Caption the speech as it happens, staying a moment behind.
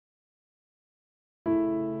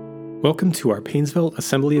Welcome to our Painesville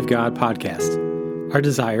Assembly of God podcast. Our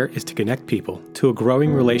desire is to connect people to a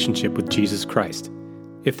growing relationship with Jesus Christ.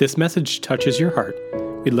 If this message touches your heart,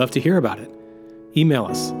 we'd love to hear about it. Email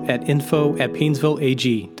us at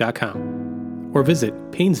info@painesvilleag.com or visit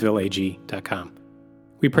painesvilleag.com.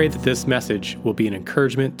 We pray that this message will be an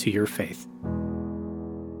encouragement to your faith.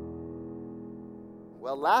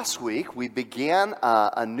 Well, last week we began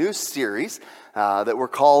a new series that we're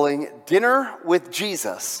calling Dinner with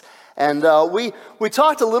Jesus. And we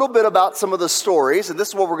talked a little bit about some of the stories, and this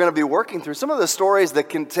is what we're going to be working through, some of the stories that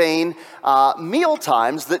contain meal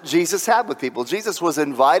times that Jesus had with people. Jesus was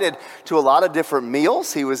invited to a lot of different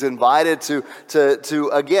meals. He was invited to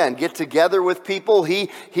again, get together with people. He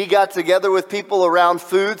got together with people around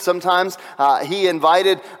food. Sometimes he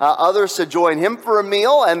invited others to join him for a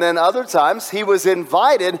meal, and then other times he was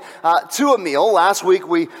invited to a meal. Last week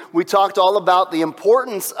we talked all about the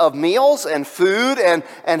importance of meals and food and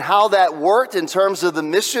how that worked in terms of the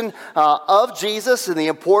mission of Jesus and the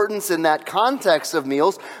importance in that context of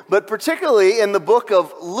meals. But particularly in the book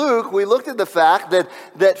of Luke, we looked at the fact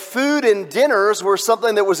that food and dinners were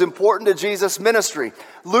something that was important to Jesus' ministry.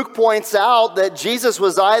 Luke points out that Jesus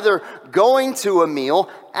was either going to a meal,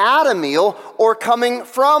 at a meal, or coming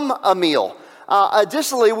from a meal.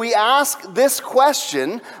 Additionally, we asked this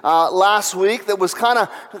question last week that was kind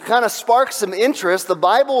of sparked some interest. The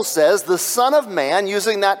Bible says the Son of Man,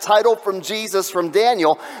 using that title from Jesus from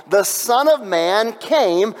Daniel, the Son of Man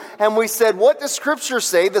came, and we said, what does Scripture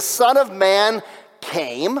say? The Son of Man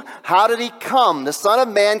came. How did he come? The Son of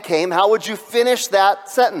Man came. How would you finish that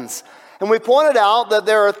sentence? And we pointed out that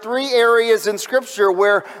there are three areas in Scripture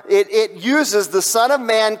where it uses the Son of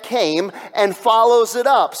Man came and follows it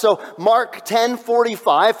up. So Mark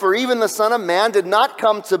 10:45, for even the Son of Man did not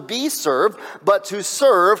come to be served, but to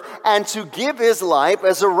serve and to give his life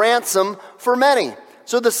as a ransom for many.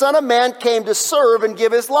 So the Son of Man came to serve and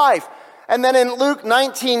give his life. And then in Luke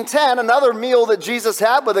 19:10, another meal that Jesus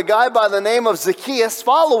had with a guy by the name of Zacchaeus,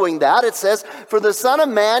 following that, it says, for the Son of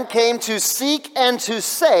Man came to seek and to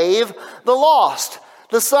save the lost.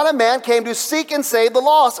 The Son of Man came to seek and save the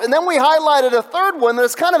lost. And then we highlighted a third one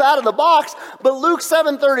that's kind of out of the box, but Luke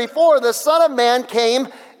 7:34, the Son of Man came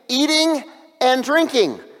eating and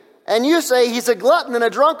drinking. And you say he's a glutton and a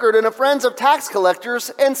drunkard and a friend of tax collectors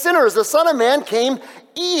and sinners. The Son of Man came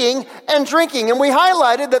eating and drinking. And we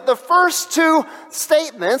highlighted that the first two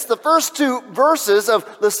statements, the first two verses of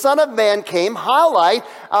the Son of Man came highlight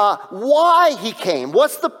why he came.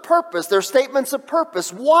 What's the purpose? They're statements of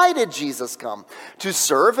purpose. Why did Jesus come? To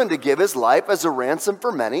serve and to give his life as a ransom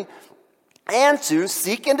for many, and to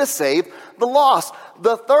seek and to save the lost.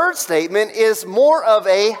 The third statement is more of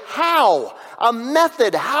a how, a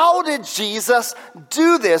method. How did Jesus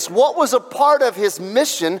do this? What was a part of his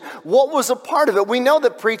mission? What was a part of it? We know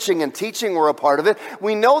that preaching and teaching were a part of it.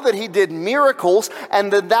 We know that he did miracles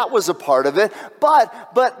and that was a part of it.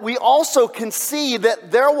 But we also can see that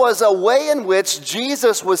there was a way in which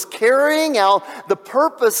Jesus was carrying out the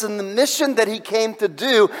purpose and the mission that he came to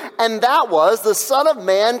do, and that was the Son of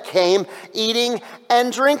Man came eating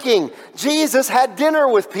and drinking. Jesus had dinner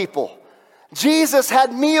with people. Jesus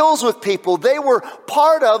had meals with people. They were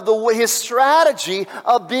part of his strategy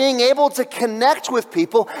of being able to connect with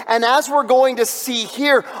people. And as we're going to see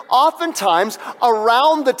here, oftentimes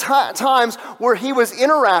around the times where he was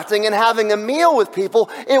interacting and having a meal with people,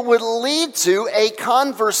 it would lead to a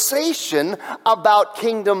conversation about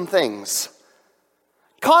kingdom things.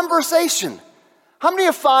 Conversation. How many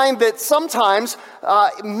of you find that sometimes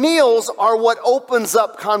meals are what opens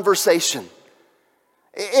up conversation?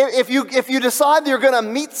 If you decide you're going to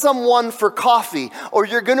meet someone for coffee or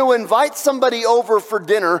you're going to invite somebody over for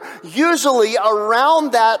dinner, usually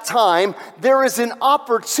around that time there is an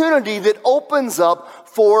opportunity that opens up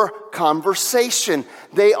for conversation.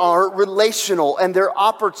 They are relational, and they're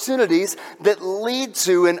opportunities that lead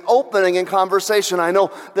to an opening in conversation. I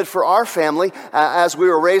know that for our family, as we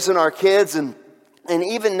were raising our kids and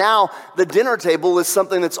even now, the dinner table is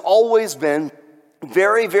something that's always been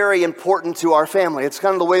very, very important to our family. It's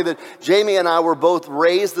kind of the way that Jamie and I were both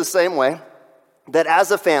raised the same way, that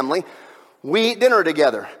as a family, we eat dinner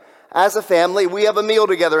together. As a family, we have a meal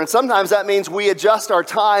together, and sometimes that means we adjust our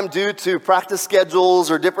time due to practice schedules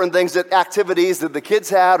or different things, activities that the kids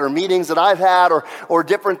had or meetings that I've had or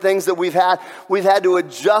different things that we've had. We've had to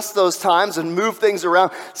adjust those times and move things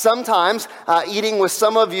around. Sometimes eating with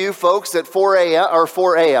some of you folks at 4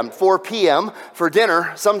 p.m. for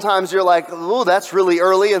dinner, sometimes you're like, oh, that's really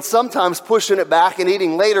early, and sometimes pushing it back and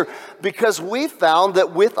eating later, because we found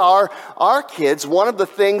that with our kids, one of the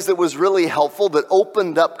things that was really helpful that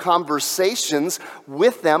opened up conversation conversations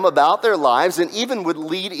with them about their lives and even would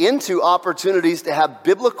lead into opportunities to have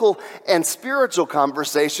biblical and spiritual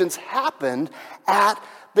conversations happened at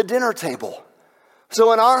the dinner table.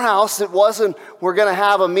 So in our house, it wasn't we're going to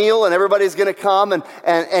have a meal and everybody's going to come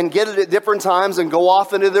and get it at different times and go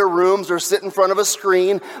off into their rooms or sit in front of a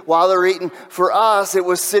screen while they're eating. For us, it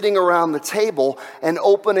was sitting around the table and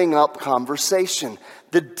opening up conversation.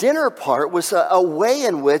 The dinner part was a way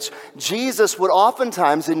in which Jesus would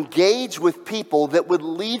oftentimes engage with people that would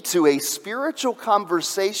lead to a spiritual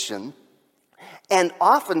conversation and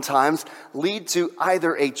oftentimes lead to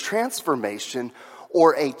either a transformation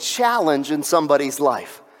or a challenge in somebody's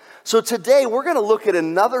life. So today we're going to look at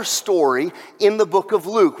another story in the book of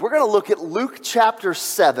Luke. We're going to look at Luke chapter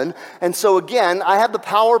 7. And so again, I have the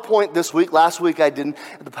PowerPoint this week. Last week I didn't.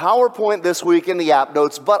 The PowerPoint this week in the app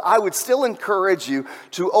notes. But I would still encourage you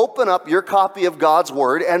to open up your copy of God's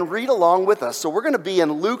Word and read along with us. So we're going to be in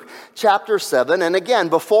Luke chapter 7. And again,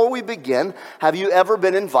 before we begin, have you ever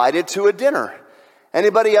been invited to a dinner?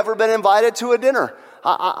 Anybody ever been invited to a dinner?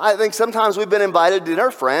 I think sometimes we've been invited to dinner,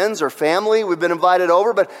 friends or family, we've been invited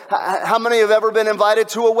over, but how many have ever been invited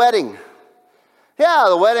to a wedding? Yeah,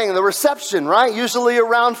 the wedding, the reception, right? Usually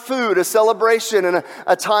around food, a celebration and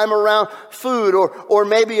a time around food, or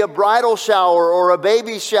maybe a bridal shower or a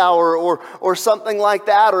baby shower or something like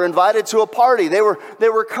that, or invited to a party. They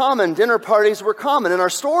were common. Dinner parties were common. In our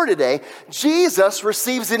story today, Jesus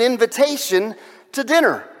receives an invitation to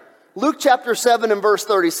dinner. Luke chapter 7 and verse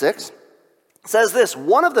 36. Says this,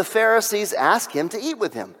 one of the Pharisees asked him to eat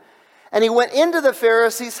with him. And he went into the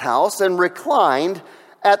Pharisee's house and reclined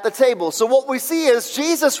at the table. So what we see is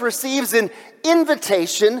Jesus receives an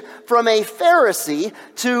invitation from a Pharisee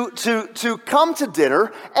to come to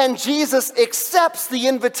dinner, and Jesus accepts the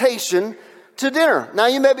invitation to dinner. Now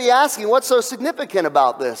you may be asking, what's so significant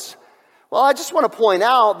about this? Well, I just want to point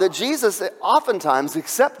out that Jesus oftentimes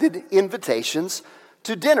accepted invitations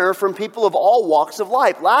to dinner from people of all walks of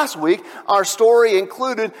life. Last week, our story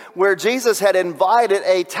included where Jesus had invited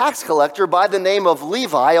a tax collector by the name of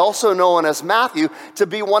Levi, also known as Matthew, to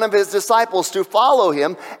be one of his disciples, to follow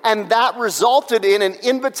him. And that resulted in an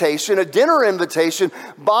invitation, a dinner invitation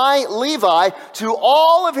by Levi to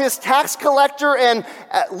all of his tax collector and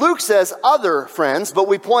Luke says other friends, but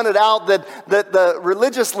we pointed out that the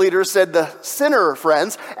religious leaders said the sinner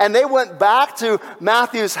friends, and they went back to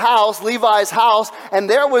Matthew's house, Levi's house, and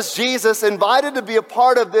there was Jesus invited to be a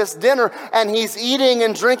part of this dinner, and he's eating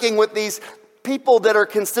and drinking with these people that are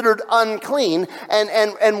considered unclean,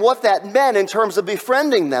 and what that meant in terms of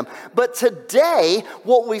befriending them. But today,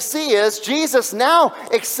 what we see is Jesus now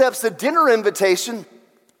accepts a dinner invitation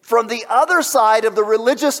from the other side of the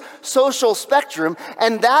religious social spectrum,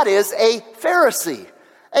 and that is a Pharisee.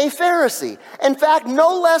 A Pharisee. In fact,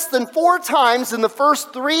 no less than 4 times in the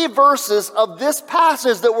first 3 verses of this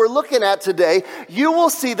passage that we're looking at today, you will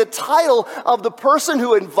see the title of the person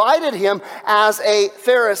who invited him as a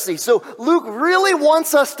Pharisee. So Luke really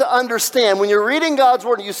wants us to understand, when you're reading God's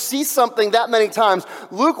Word and you see something that many times,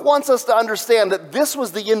 Luke wants us to understand that this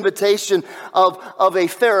was the invitation of a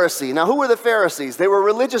Pharisee. Now, who were the Pharisees? They were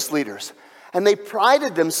religious leaders. And they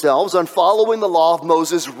prided themselves on following the law of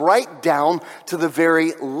Moses right down to the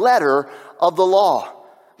very letter of the law.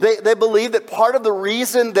 They believed that part of the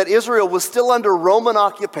reason that Israel was still under Roman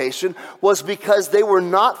occupation was because they were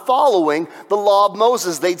not following the law of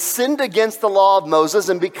Moses. They'd sinned against the law of Moses,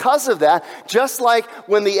 and because of that, just like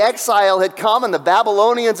when the exile had come and the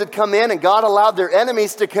Babylonians had come in and God allowed their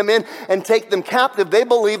enemies to come in and take them captive, they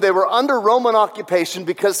believed they were under Roman occupation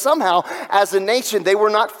because somehow, as a nation, they were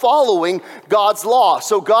not following God's law.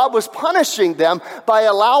 So God was punishing them by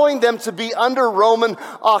allowing them to be under Roman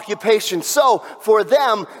occupation. So for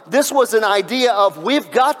them, this was an idea of we've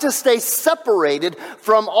got to stay separated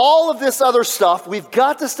from all of this other stuff. We've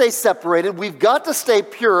got to stay separated. We've got to stay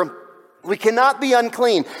pure. We cannot be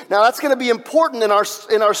unclean. Now that's going to be important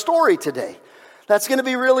in our story today. That's going to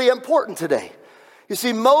be really important today. You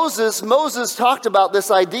see, Moses talked about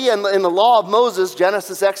this idea in the law of Moses,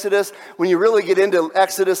 Genesis, Exodus. When you really get into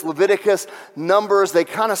Exodus, Leviticus, Numbers, they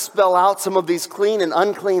kind of spell out some of these clean and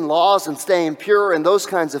unclean laws and staying pure and those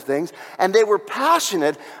kinds of things. And they were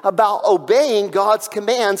passionate about obeying God's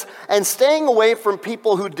commands and staying away from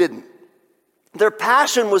people who didn't. Their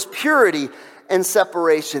passion was purity and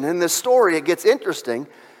separation. In this story, it gets interesting,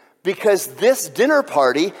 because this dinner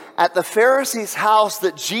party at the Pharisee's house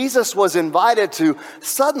that Jesus was invited to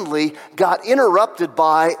suddenly got interrupted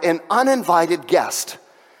by an uninvited guest.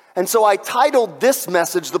 And so I titled this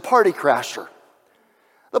message, The Party Crasher.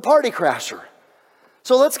 The Party Crasher.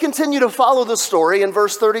 So let's continue to follow the story in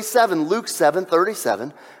verse 37, Luke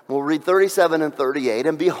 7:37. We'll read 37 and 38.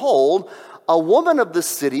 And behold, a woman of the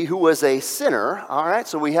city who was a sinner, all right,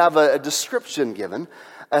 so we have a description given,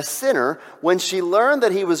 a sinner, when she learned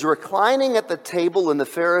that he was reclining at the table in the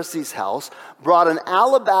Pharisee's house, brought an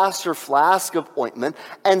alabaster flask of ointment,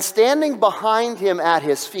 and standing behind him at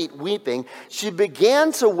his feet, weeping, she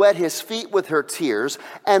began to wet his feet with her tears,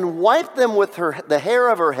 and wiped them with the hair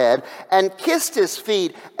of her head, and kissed his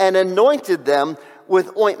feet, and anointed them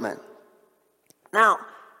with ointment. Now,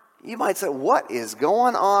 you might say, what is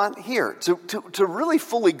going on here? To really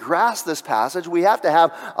fully grasp this passage, we have to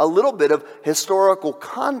have a little bit of historical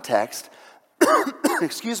context,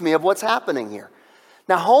 of what's happening here.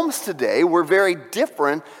 Now, homes today were very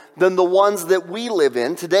different than the ones that we live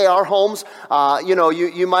in. Today, our homes,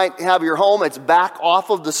 you might have your home, it's back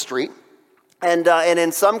off of the street. And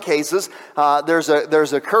in some cases, there's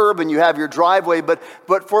a curb and you have your driveway, but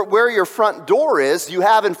for where your front door is, you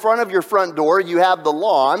have in front of your front door, you have the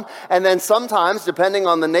lawn, and then sometimes, depending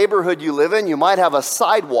on the neighborhood you live in, you might have a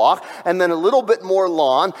sidewalk, and then a little bit more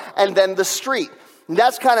lawn, and then the street. And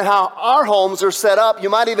that's kind of how our homes are set up. You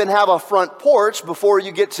might even have a front porch before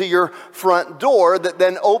you get to your front door that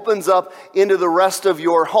then opens up into the rest of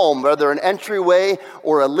your home, whether an entryway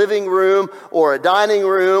or a living room or a dining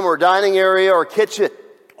room or dining area or kitchen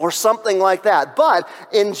or something like that. But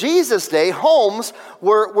in Jesus' day, homes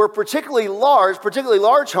were particularly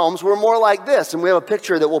large homes were more like this. And we have a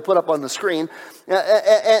picture that we'll put up on the screen.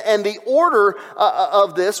 And the order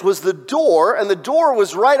of this was the door, and the door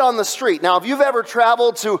was right on the street. Now, if you've ever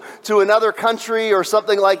traveled to another country or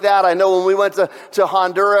something like that, I know when we went to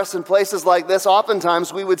Honduras and places like this,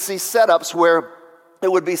 oftentimes we would see setups where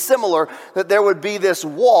it would be similar, that there would be this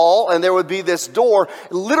wall and there would be this door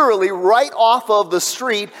literally right off of the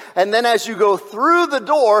street. And then as you go through the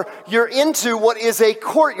door, you're into what is a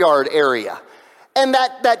courtyard area. And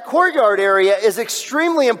that courtyard area is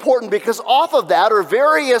extremely important because off of that are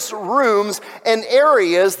various rooms and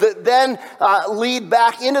areas that then lead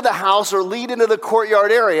back into the house or lead into the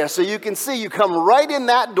courtyard area. So you can see you come right in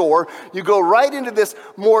that door, you go right into this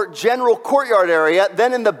more general courtyard area.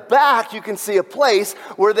 Then in the back you can see a place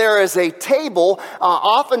where there is a table,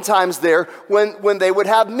 oftentimes there when they would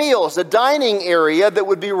have meals, a dining area that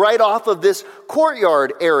would be right off of this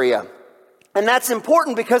courtyard area. And that's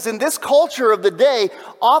important because in this culture of the day,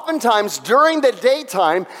 oftentimes during the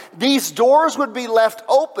daytime, these doors would be left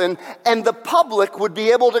open and the public would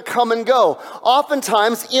be able to come and go.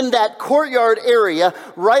 Oftentimes in that courtyard area,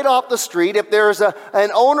 right off the street, if there's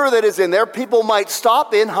an owner that is in there, people might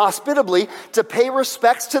stop in hospitably to pay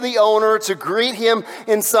respects to the owner, to greet him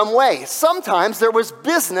in some way. Sometimes there was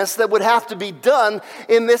business that would have to be done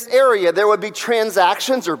in this area. There would be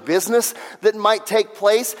transactions or business that might take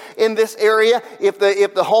place in this area. If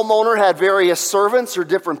the homeowner had various servants or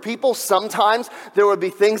different people, sometimes there would be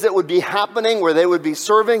things that would be happening where they would be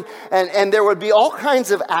serving, and there would be all kinds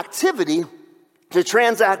of activity to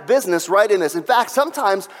transact business right in this. In fact,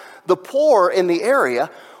 sometimes the poor in the area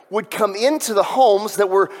would come into the homes that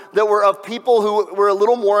were of people who were a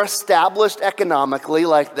little more established economically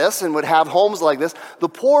like this and would have homes like this. The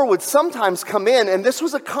poor would sometimes come in, and this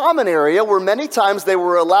was a common area where many times they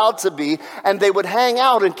were allowed to be, and they would hang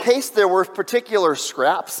out in case there were particular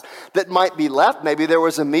scraps that might be left. Maybe there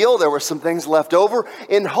was a meal, there were some things left over,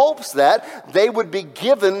 in hopes that they would be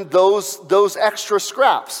given those extra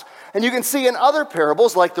scraps. And you can see in other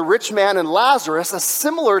parables, like the rich man and Lazarus, a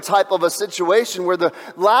similar type of a situation where the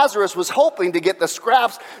Lazarus was hoping to get the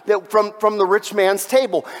scraps from the rich man's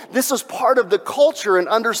table. This was part of the culture, and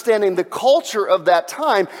understanding the culture of that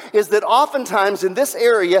time is that oftentimes in this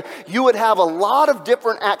area, you would have a lot of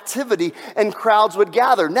different activity and crowds would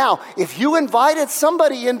gather. Now, if you invited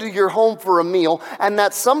somebody into your home for a meal, and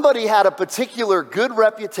that somebody had a particular good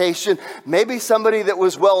reputation, maybe somebody that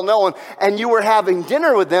was well known, and you were having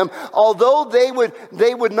dinner with them, although they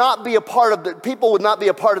would not be a part of people would not be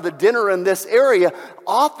a part of the dinner in this area,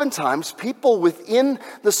 oftentimes people within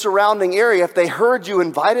the surrounding area, if they heard you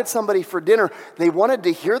invited somebody for dinner, they wanted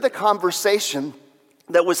to hear the conversation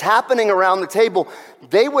that was happening around the table.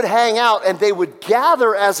 They would hang out and they would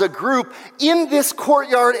gather as a group in this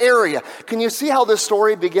courtyard area. Can you see how this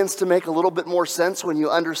story begins to make a little bit more sense when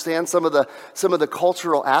you understand some of the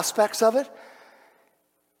cultural aspects of it?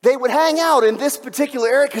 They would hang out in this particular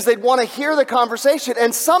area because they'd want to hear the conversation.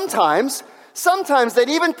 And sometimes they'd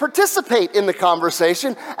even participate in the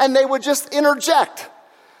conversation, and they would just interject.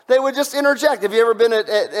 Have you ever been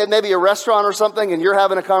at maybe a restaurant or something, and you're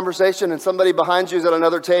having a conversation, and somebody behind you is at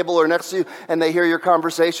another table or next to you, and they hear your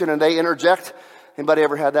conversation and they interject? Anybody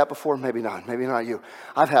ever had that before? Maybe not you.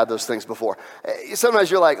 I've had those things before.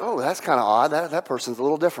 Sometimes you're like, oh, that's kind of odd. That person's a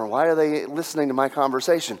little different. Why are they listening to my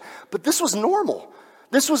conversation? But this was normal.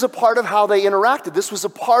 This was a part of how they interacted. This was a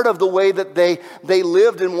part of the way that they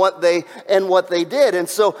lived and what they did. And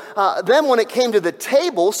so then when it came to the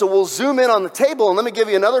table, so we'll zoom in on the table, and let me give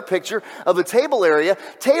you another picture of the table area.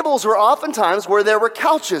 Tables were oftentimes where there were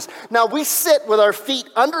couches. Now we sit with our feet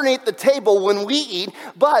underneath the table when we eat,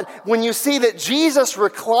 but when you see that Jesus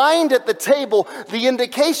reclined at the table, the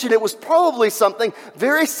indication it was probably something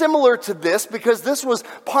very similar to this, because this was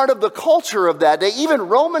part of the culture of that day, even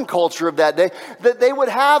Roman culture of that day, that they would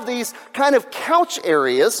have these kind of couch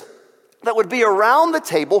areas that would be around the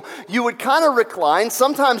table. You would kind of recline.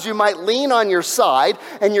 Sometimes you might lean on your side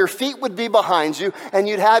and your feet would be behind you, and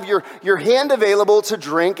you'd have your hand available to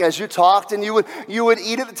drink as you talked, and you would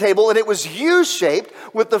eat at the table. And it was U-shaped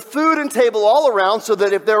with the food and table all around, so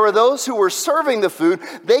that if there were those who were serving the food,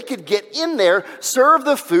 they could get in there, serve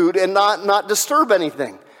the food, and not disturb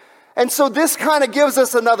anything. And so this kind of gives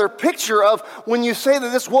us another picture of when you say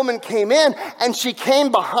that this woman came in and she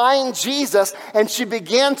came behind Jesus and she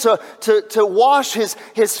began to wash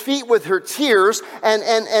his feet with her tears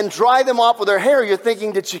and dry them off with her hair. You're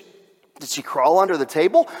thinking, did she crawl under the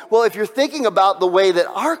table? Well, if you're thinking about the way that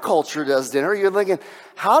our culture does dinner, you're thinking,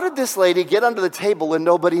 how did this lady get under the table and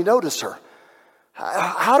nobody noticed her?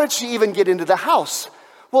 How did she even get into the house?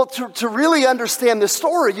 Well, to really understand this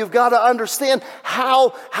story, you've got to understand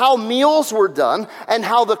how meals were done and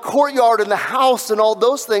how the courtyard and the house and all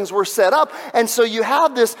those things were set up. And so you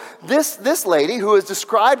have this lady who is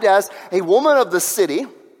described as a woman of the city,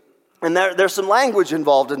 and there's some language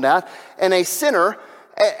involved in that, and a sinner.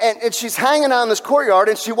 And she's hanging out in this courtyard,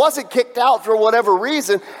 and she wasn't kicked out for whatever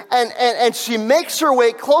reason, and she makes her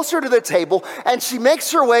way closer to the table, and she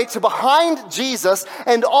makes her way to behind Jesus,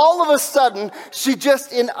 and all of a sudden, she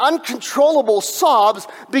just, in uncontrollable sobs,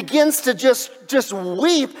 begins to just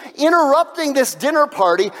weep, interrupting this dinner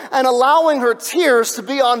party and allowing her tears to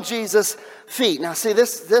be on Jesus' feet. Now see,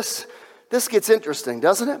 this gets interesting,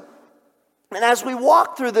 doesn't it? And as we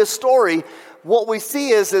walk through this story, what we see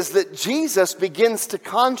is that Jesus begins to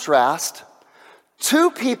contrast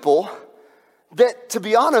two people that, to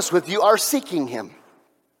be honest with you, are seeking him.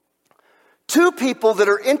 Two people that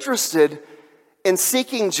are interested in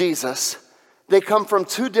seeking Jesus. They come from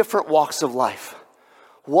two different walks of life.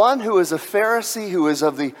 One who is a Pharisee, who is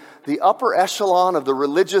of the upper echelon of the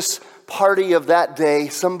religious party of that day,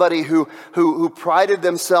 somebody who prided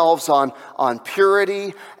themselves on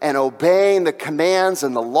purity and obeying the commands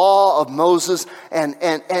and the law of Moses, and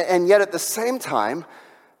yet at the same time,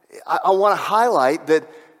 I want to highlight that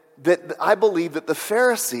I believe that the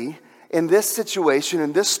Pharisee in this situation,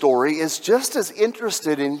 in this story, is just as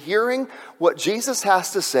interested in hearing what Jesus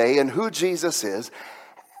has to say and who Jesus is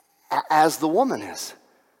as the woman is.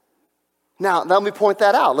 Now, let me point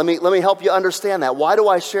that out. Let me help you understand that. Why do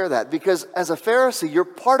I share that? Because as a Pharisee, you're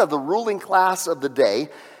part of the ruling class of the day.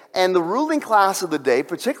 And the ruling class of the day,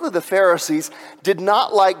 particularly the Pharisees, did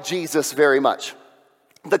not like Jesus very much.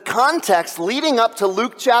 The context leading up to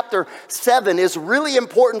Luke chapter 7 is really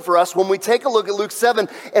important for us when we take a look at Luke 7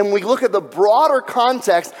 and we look at the broader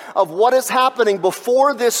context of what is happening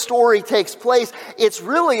before this story takes place. It's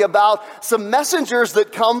really about some messengers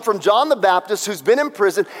that come from John the Baptist, who's been in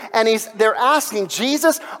prison, and they're asking,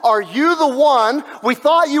 Jesus, are you the one? We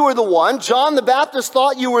thought you were the one. John the Baptist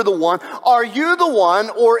thought you were the one. Are you the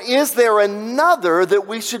one, or is there another that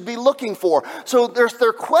we should be looking for? So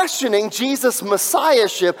they're questioning Jesus'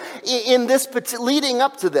 messiahship in this leading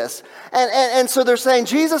up to this. And so they're saying,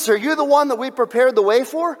 Jesus, are you the one that we prepared the way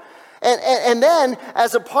for? And then,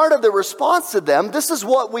 as a part of the response to them, this is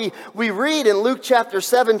what we read in Luke chapter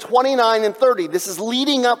 7, 29 and 30. This is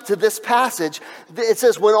leading up to this passage. It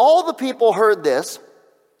says, when all the people heard this,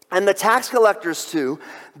 and the tax collectors too,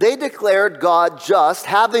 they declared God just,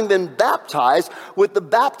 having been baptized with the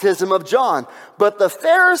baptism of John. But the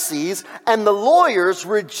Pharisees and the lawyers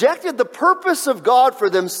rejected the purpose of God for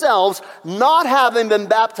themselves, not having been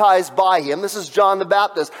baptized by him. This is John the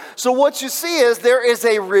Baptist. So what you see is there is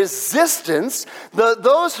a resistance.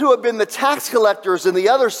 Those who have been the tax collectors and the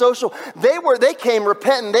other social, they came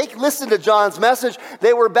repentant. They listened to John's message.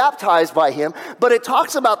 They were baptized by him. But it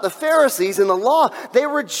talks about the Pharisees and the law. They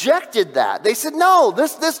rejected that. They said, no,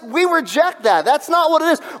 we reject that. That's not what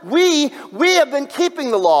it is. We have been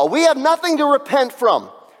keeping the law. We have nothing to repent from.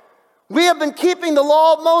 We have been keeping the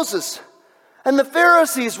law of Moses. And the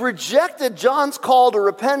Pharisees rejected John's call to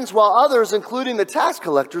repentance while others, including the tax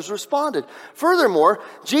collectors, responded. Furthermore,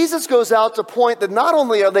 Jesus goes out to point that not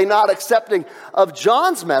only are they not accepting of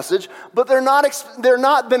John's message, but they're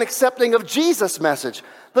not been accepting of Jesus' message.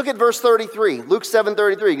 Look at verse 33, Luke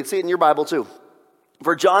 7:33. You can see it in your Bible too.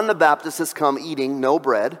 For John the Baptist has come eating no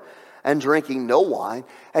bread and drinking no wine,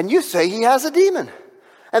 and you say he has a demon.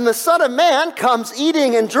 And the Son of Man comes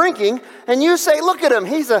eating and drinking, and you say, look at him,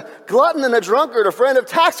 he's a glutton and a drunkard, a friend of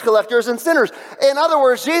tax collectors and sinners. In other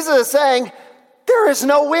words, Jesus is saying, there is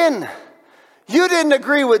no win. You didn't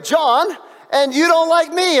agree with John, and you don't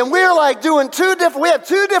like me. And we're like doing we have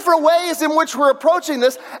two different ways in which we're approaching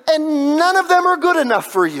this, and none of them are good enough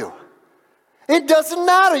for you. It doesn't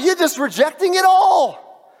matter. You're just rejecting it all.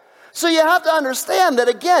 So you have to understand that,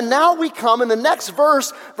 again, now we come in the next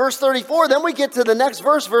verse, verse 34, then we get to the next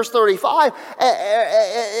verse, verse 35,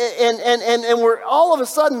 and we're all of a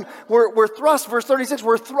sudden, we're thrust, verse 36,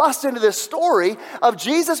 we're thrust into this story of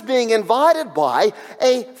Jesus being invited by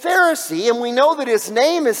a Pharisee, and we know that his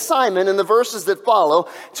name is Simon in the verses that follow,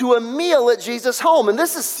 to a meal at Jesus' home. And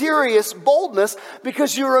this is serious boldness,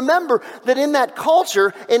 because you remember that in that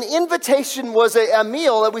culture, an invitation was a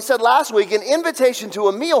meal, that we said last week, an invitation to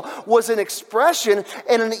a meal was an expression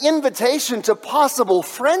and an invitation to possible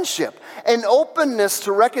friendship, an openness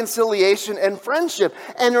to reconciliation and friendship.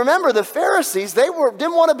 And remember, the Pharisees, didn't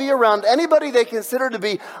want to be around anybody they considered to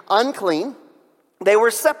be unclean. They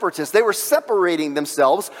were separatists. They were separating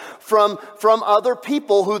themselves from other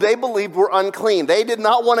people who they believed were unclean. They did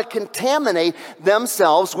not want to contaminate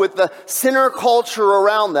themselves with the sinner culture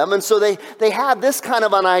around them. And so they had this kind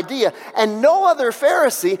of an idea. And no other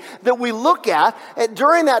Pharisee that we look at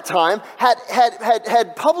during that time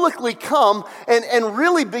had publicly come and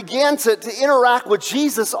really began to interact with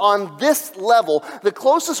Jesus on this level. The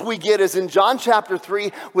closest we get is in John chapter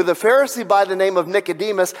 3 with a Pharisee by the name of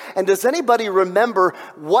Nicodemus. And does anybody remember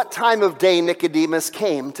what time of day Nicodemus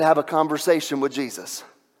came to have a conversation with Jesus?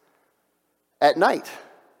 At night.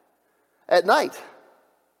 At night.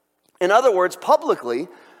 In other words, publicly,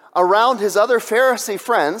 around his other Pharisee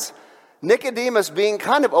friends, Nicodemus being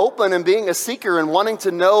kind of open and being a seeker and wanting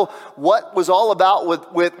to know what was all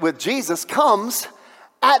about with Jesus comes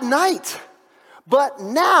at night. But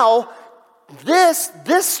now,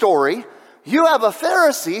 this story, you have a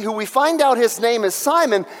Pharisee who we find out his name is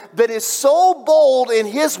Simon that is so bold in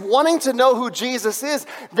his wanting to know who Jesus is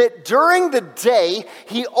that during the day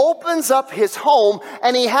he opens up his home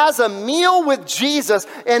and he has a meal with Jesus,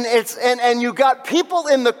 and you got people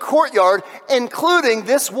in the courtyard, including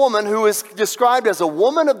this woman who is described as a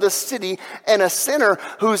woman of the city and a sinner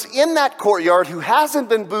who's in that courtyard who hasn't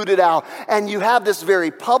been booted out, and you have this very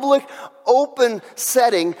public, open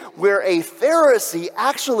setting where a Pharisee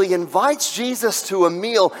actually invites Jesus to a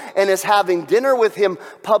meal and is having dinner with him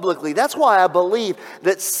publicly. That's why I believe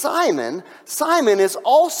that Simon is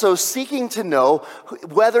also seeking to know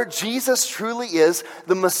whether Jesus truly is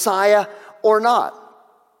the Messiah or not.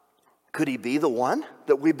 Could he be the one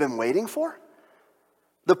that we've been waiting for?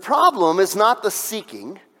 The problem is not the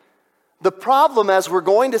seeking. The problem, as we're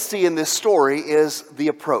going to see in this story, is the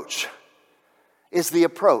approach.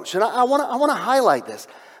 And I want to highlight this,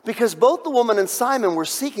 because both the woman and Simon were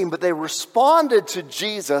seeking, but they responded to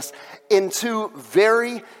Jesus in two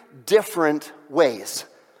very different ways.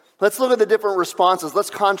 Let's look at the different responses. Let's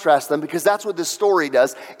contrast them, because that's what this story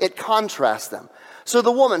does. It contrasts them. So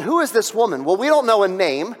the woman, who is this woman? Well, we don't know a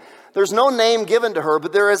name. There's no name given to her,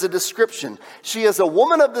 but there is a description. She is a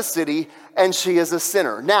woman of the city, and she is a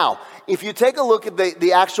sinner. Now, if you take a look at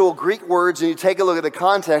the actual Greek words and you take a look at the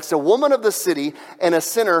context, a woman of the city and a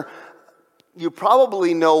sinner, you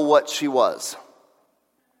probably know what she was.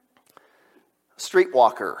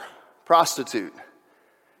 Streetwalker, prostitute.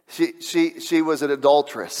 She was an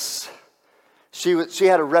adulteress. She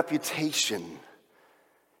had a reputation.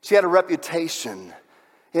 She had a reputation.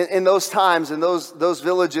 In those times, in those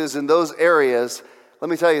villages, in those areas, let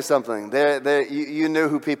me tell you something. You knew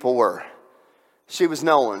who people were. She was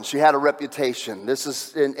known. She had a reputation.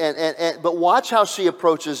 But watch how she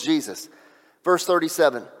approaches Jesus. Verse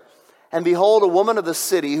 37. And behold, a woman of the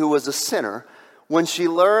city who was a sinner, when she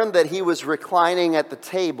learned that he was reclining at the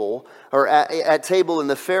table, or at table in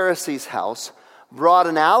the Pharisee's house, brought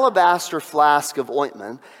an alabaster flask of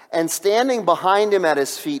ointment, and standing behind him at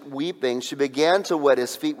his feet weeping, she began to wet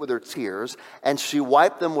his feet with her tears, and she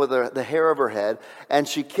wiped them with the hair of her head, and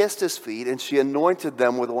she kissed his feet, and she anointed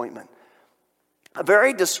them with ointment. A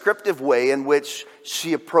very descriptive way in which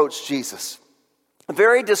she approached Jesus. A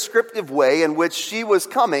very descriptive way in which she was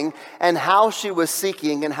coming and how she was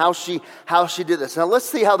seeking and how she did this. Now let's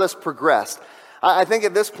see how this progressed. I think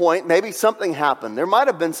at this point, maybe something happened. There might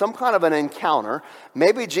have been some kind of an encounter.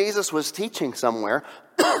 Maybe Jesus was teaching somewhere,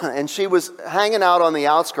 and she was hanging out on the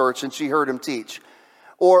outskirts, and she heard him teach.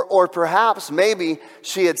 Or perhaps maybe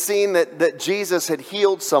she had seen that Jesus had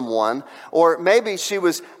healed someone. Or maybe she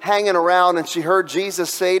was hanging around and she heard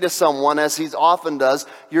Jesus say to someone, as he often does,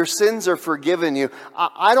 your sins are forgiven you.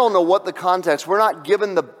 I don't know what the context. We're not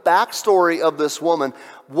given the backstory of this woman.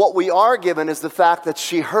 What we are given is the fact that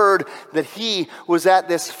she heard that he was at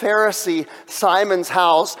this Pharisee Simon's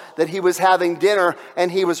house, that he was having dinner, and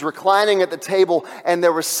he was reclining at the table, and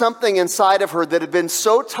there was something inside of her that had been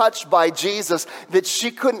so touched by Jesus that she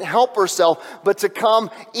couldn't help herself but to come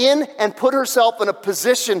in and put herself in a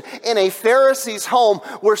position in a Pharisee's home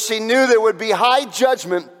where she knew there would be high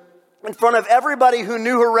judgment in front of everybody who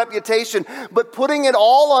knew her reputation, but putting it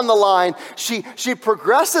all on the line, she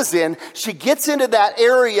progresses in, she gets into that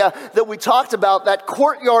area that we talked about, that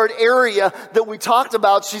courtyard area that we talked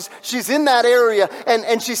about. She's in that area,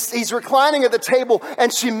 and he's reclining at the table,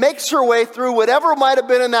 and she makes her way through whatever might have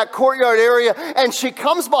been in that courtyard area, and she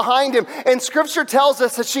comes behind him, and Scripture tells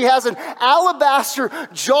us that she has an alabaster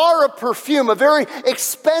jar of perfume, a very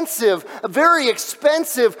expensive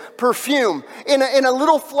perfume in a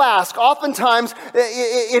little flask. Oftentimes,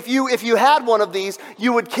 if you had one of these,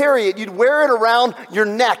 you would carry it. You'd wear it around your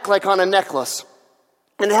neck like on a necklace.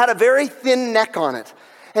 And it had a very thin neck on it.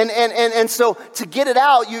 And so to get it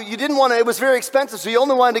out, you didn't want to, it was very expensive, so you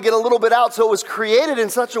only wanted to get a little bit out. So it was created in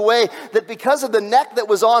such a way that because of the neck that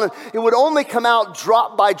was on it, it would only come out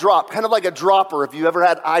drop by drop, kind of like a dropper. If you ever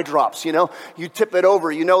had eye drops, you tip it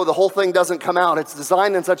over, the whole thing doesn't come out. It's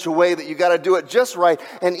designed in such a way that you got to do it just right.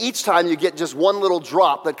 And each time you get just one little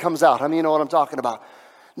drop that comes out. I mean, you know what I'm talking about.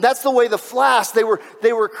 That's the way the flasks,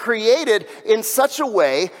 they were created in such a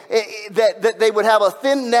way that they would have a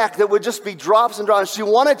thin neck that would just be drops and drops. She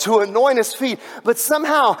wanted to anoint his feet, but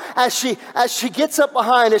somehow as she gets up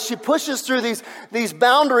behind, as she pushes through these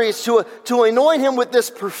boundaries to anoint him with this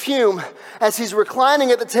perfume, as he's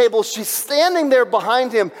reclining at the table, she's standing there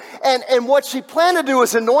behind him, and what she planned to do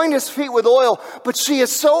is anoint his feet with oil, but she is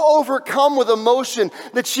so overcome with emotion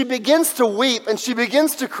that she begins to weep and she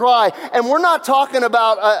begins to cry. And we're not talking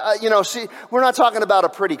about we're not talking about a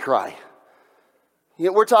pretty cry.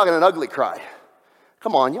 We're talking an ugly cry.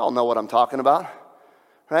 Come on, y'all know what I'm talking about,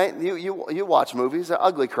 right? You watch movies, an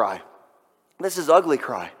ugly cry. This is ugly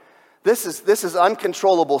cry. This is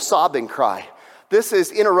uncontrollable sobbing cry. This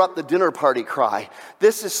is interrupt the dinner party cry.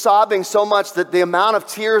 This is sobbing so much that the amount of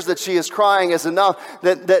tears that she is crying is enough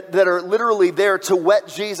that are literally there to wet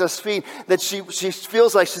Jesus' feet, that she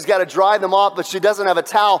feels like she's got to dry them off, but she doesn't have a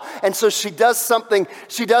towel. And so she does something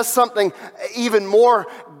even more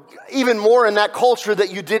in that culture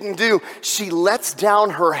that you didn't do. She lets down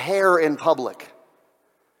her hair in public.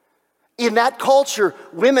 In that culture,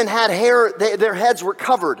 women had hair, their heads were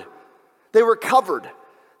covered. They were covered.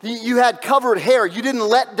 You had covered hair. You didn't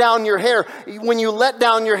let down your hair. When you let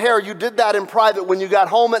down your hair, you did that in private when you got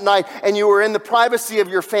home at night and you were in the privacy of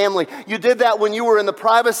your family. You did that when you were in the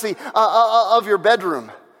privacy of your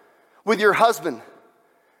bedroom with your husband.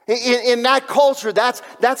 In that culture, that's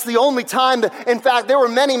the only time that, in fact, there were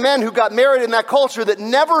many men who got married in that culture that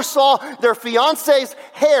never saw their fiance's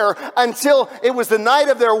hair until it was the night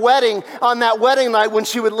of their wedding, on that wedding night when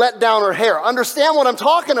she would let down her hair. Understand what I'm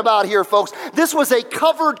talking about here, folks. This was a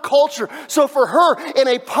covered culture. So for her, in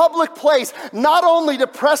a public place, not only to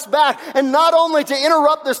press back and not only to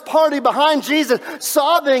interrupt this party behind Jesus,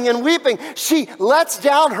 sobbing and weeping, she lets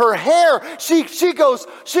down her hair. She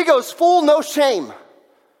goes full no shame.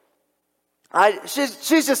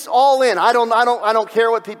 She's just all in. I don't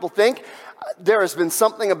care what people think. There has been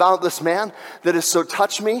something about this man that has so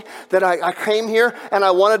touched me that I came here and I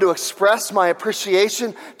wanted to express my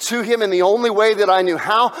appreciation to him in the only way that I knew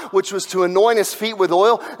how, which was to anoint his feet with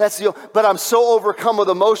oil. But I'm so overcome with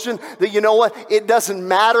emotion that, you know what? It doesn't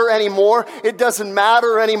matter anymore. It doesn't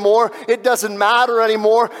matter anymore. It doesn't matter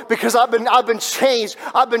anymore because I've been changed.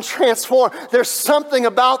 I've been transformed. There's something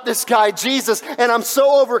about this guy, Jesus, and I'm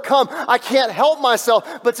so overcome. I can't help myself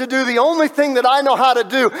but to do the only thing that I know how to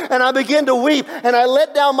do, and I begin to weep, and I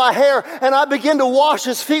let down my hair, and I begin to wash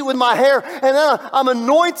his feet with my hair, and then I'm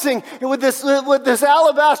anointing with this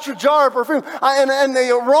alabaster jar of perfume, and the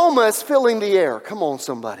aroma is filling the air. Come on,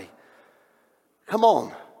 somebody. Come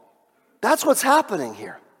on. That's what's happening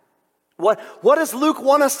here. What does Luke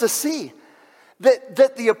want us to see?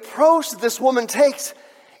 That the approach that this woman takes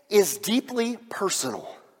is deeply personal.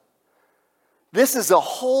 This is a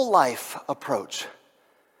whole life approach.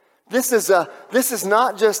 This is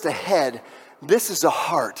not just a head, this is a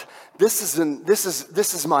heart. This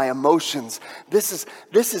is my emotions. This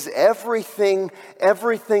is everything.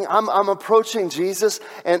 I'm approaching Jesus,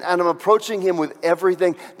 and I'm approaching him with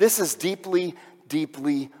everything. This is deeply,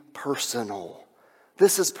 deeply personal.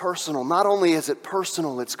 This is personal. Not only is it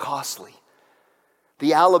personal, it's costly.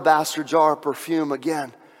 The alabaster jar of perfume,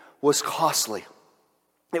 again, was costly.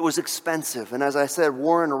 It was expensive. And as I said,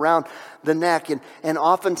 worn around the neck. And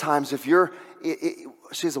oftentimes, if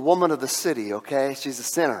she's a woman of the city, okay? She's a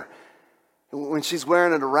sinner. When she's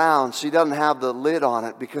wearing it around, she doesn't have the lid on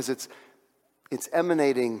it because it's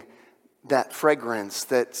emanating that fragrance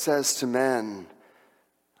that says to men,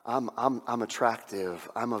 I'm attractive,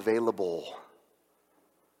 I'm available.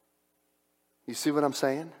 You see what I'm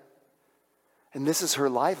saying? And this is her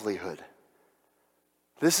livelihood.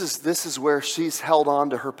 This is where she's held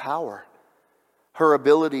on to her power, her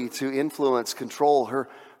ability to influence, control,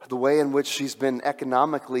 the way in which she's been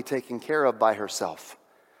economically taken care of by herself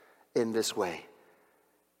in this way.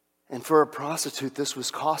 And for a prostitute, this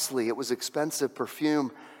was costly. It was expensive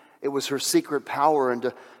perfume. It was her secret power.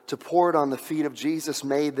 And to pour it on the feet of Jesus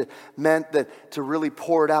meant that to really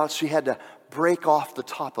pour it out, she had to break off the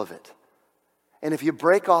top of it. And if you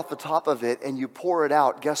break off the top of it and you pour it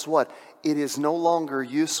out, guess what? It is no longer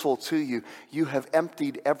useful to you. You have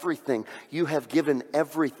emptied everything. You have given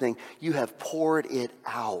everything. You have poured it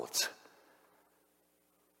out.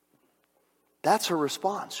 That's her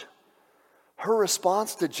response. Her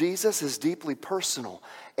response to Jesus is deeply personal,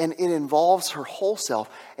 and it involves her whole self,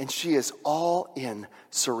 and she is all in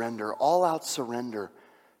surrender, all out surrender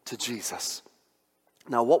to Jesus.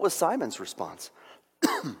 Now, what was Simon's response?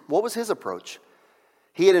 What was his approach?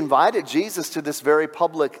 He had invited Jesus to this very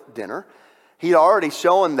public dinner. He'd already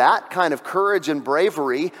shown that kind of courage and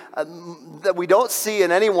bravery that we don't see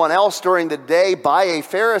in anyone else during the day by a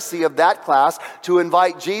Pharisee of that class to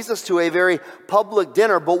invite Jesus to a very public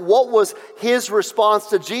dinner. But what was his response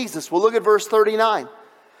to Jesus? Well, look at verse 39.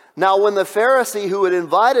 Now, when the Pharisee who had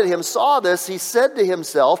invited him saw this, he said to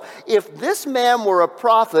himself, if this man were a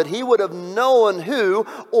prophet, he would have known who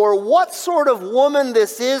or what sort of woman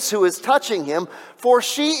this is who is touching him, for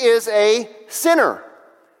she is a sinner.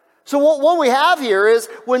 So what we have here is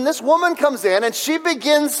when this woman comes in and she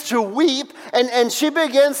begins to weep and she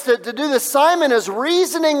begins to do this, Simon is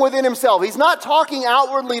reasoning within himself. He's not talking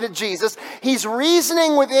outwardly to Jesus. He's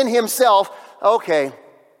reasoning within himself. Okay,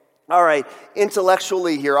 all right,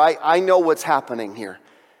 intellectually here, I know what's happening here.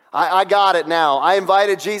 I got it now. I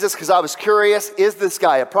invited Jesus because I was curious. Is this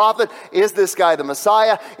guy a prophet? Is this guy the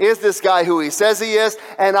Messiah? Is this guy who he says he is?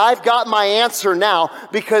 And I've got my answer now,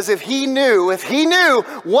 because if he knew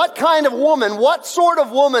what kind of woman, what sort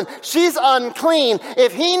of woman, she's unclean.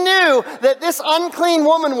 If he knew that this unclean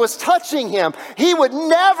woman was touching him, he would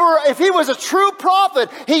never, if he was a true prophet,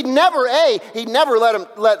 he'd never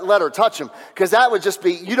let her touch him, because that would just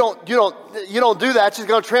be, you don't do that. She's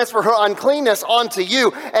going to transfer her uncleanness onto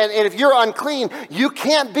you. And if you're unclean, you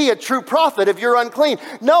can't be a true prophet if you're unclean.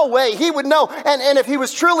 No way. He would know. And if he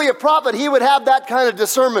was truly a prophet, he would have that kind of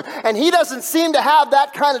discernment. And he doesn't seem to have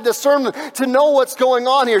that kind of discernment to know what's going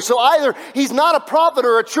on here. So either he's not a prophet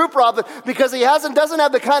or a true prophet because he doesn't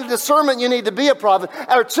have the kind of discernment you need to be a prophet.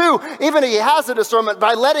 Or two, even if he has a discernment,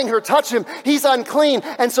 by letting her touch him, he's unclean.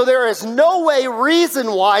 And so there is no way,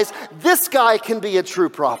 reason-wise, this guy can be a true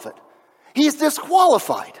prophet. He's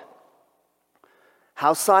disqualified.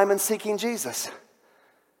 How's Simon seeking Jesus?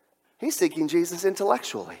 He's seeking Jesus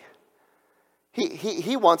intellectually.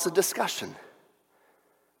 He wants a discussion.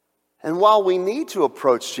 And while we need to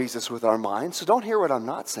approach Jesus with our mind, so don't hear what I'm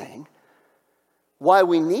not saying. While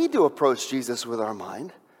we need to approach Jesus with our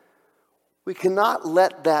mind, we cannot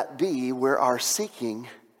let that be where our seeking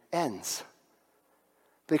ends.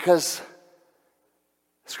 Because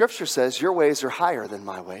Scripture says your ways are higher than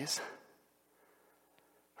my ways.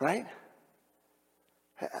 Right?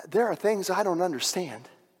 There are things I don't understand.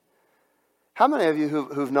 How many of you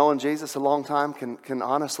who've known Jesus a long time can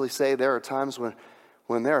honestly say there are times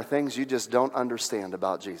when there are things you just don't understand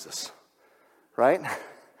about Jesus? Right?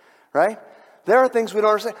 Right? There are things we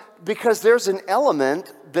don't understand because there's an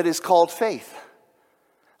element that is called faith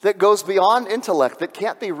that goes beyond intellect, that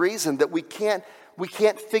can't be reasoned, that we can't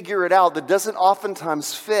figure it out, that doesn't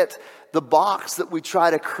oftentimes fit the box that we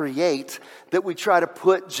try to create, that we try to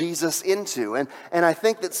put Jesus into. And I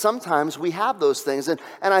think that sometimes we have those things. And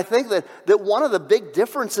I think that one of the big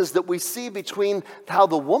differences that we see between how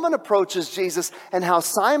the woman approaches Jesus and how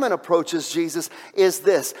Simon approaches Jesus is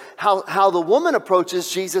this. How the woman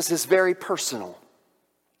approaches Jesus is very personal.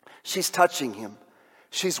 She's touching him.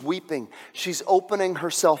 She's weeping. She's opening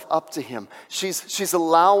herself up to him. She's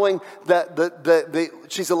allowing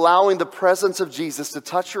she's allowing the presence of Jesus to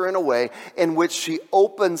touch her in a way in which she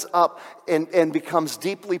opens up and becomes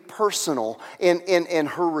deeply personal in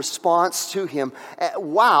her response to him.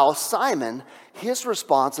 Wow, Simon, his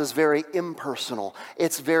response is very impersonal.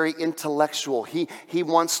 It's very intellectual. He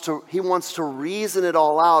wants to reason it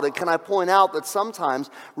all out. And can I point out that sometimes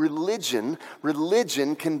religion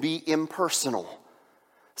can be impersonal.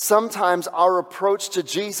 Sometimes our approach to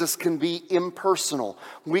Jesus can be impersonal.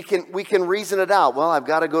 We can reason it out. Well, I've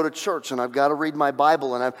got to go to church and I've got to read my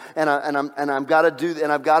Bible and I've got to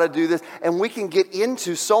do this. And we can get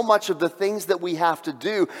into so much of the things that we have to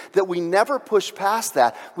do that we never push past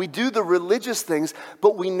that. We do the religious things,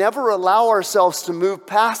 but we never allow ourselves to move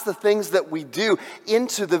past the things that we do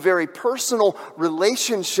into the very personal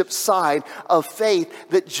relationship side of faith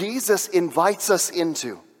that Jesus invites us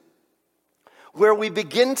into, where we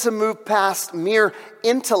begin to move past mere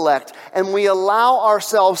intellect and we allow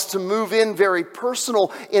ourselves to move in very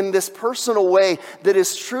personal, in this personal way that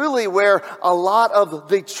is truly where a lot of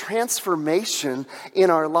the transformation in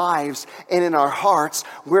our lives and in our hearts,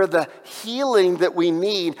 where the healing that we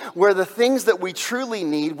need, where the things that we truly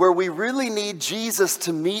need, where we really need Jesus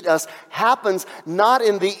to meet us, happens not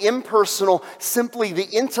in the impersonal, simply the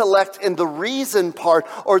intellect and the reason part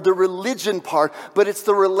or the religion part, but it's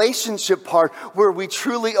the relationship part where we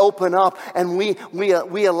truly open up and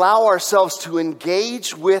we allow ourselves to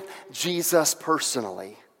engage with Jesus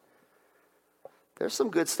personally. There's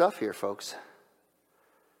some good stuff here, folks.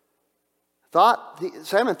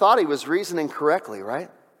 Simon thought he was reasoning correctly,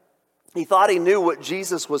 right? He thought he knew what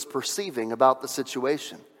Jesus was perceiving about the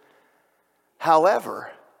situation.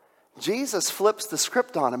 However, Jesus flips the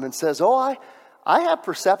script on him and says, I have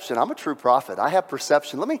perception. I'm a true prophet. I have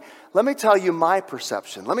perception. Let me tell you my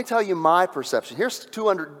perception. Let me tell you my perception. Here's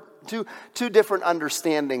two different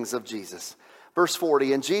understandings of Jesus. Verse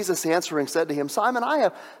 40, and Jesus answering said to him, Simon, I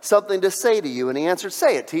have something to say to you. And he answered,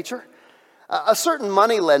 say it, teacher. A certain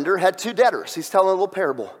money lender had two debtors. He's telling a little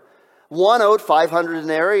parable. One owed 500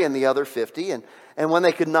 denarii and the other 50. And when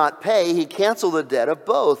they could not pay, he canceled the debt of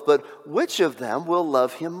both. But which of them will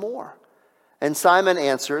love him more? And Simon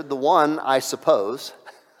answered, the one, I suppose.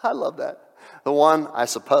 I love that. The one, I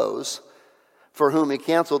suppose, for whom he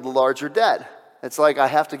canceled the larger debt. It's like I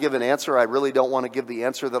have to give an answer. I really don't want to give the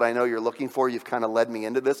answer that I know you're looking for. You've kind of led me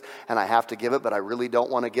into this, and I have to give it, but I really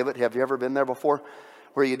don't want to give it. Have you ever been there before?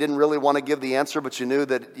 Where you didn't really want to give the answer, but you knew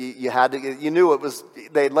that you had to, you knew it was,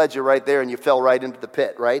 they led you right there and you fell right into the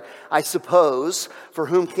pit, right? I suppose, for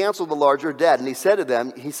whom canceled the larger debt. And he said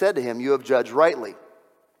to him, you have judged rightly.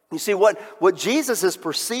 You see, what Jesus is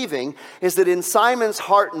perceiving is that in Simon's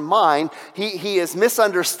heart and mind, he is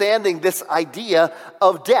misunderstanding this idea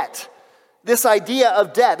of debt. This idea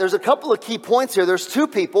of debt. There's a couple of key points here. There's two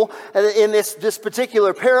people in this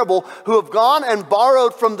particular parable who have gone and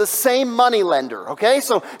borrowed from the same money lender. Okay,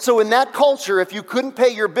 so in that culture, if you couldn't pay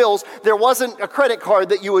your bills, there wasn't a credit card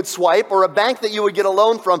that you would swipe or a bank that you would get a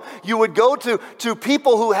loan from. You would go to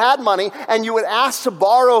people who had money and you would ask to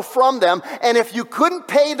borrow from them. And if you couldn't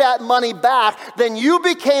pay that money back, then you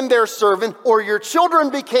became their servant, or your children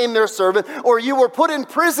became their servant, or you were put in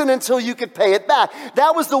prison until you could pay it back.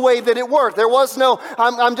 That was the way that it worked. There was no,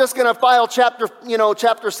 I'm just going to file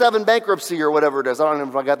chapter 7 bankruptcy or whatever it is. I don't know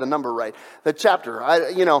if I got the number right. The chapter,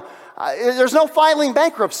 there's no filing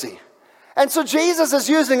bankruptcy. And so Jesus is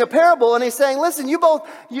using a parable and he's saying, listen,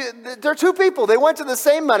 there are two people. They went to the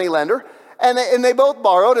same money lender and they both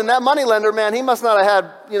borrowed. And that money lender, man, he must not have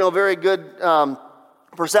had, very good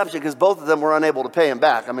perception, because both of them were unable to pay him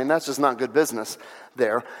back. I mean, that's just not good business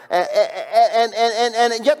there. And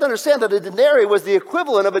you have to understand that a denarii was the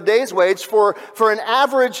equivalent of a day's wage for an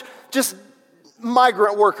average just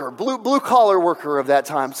migrant worker, blue collar worker of that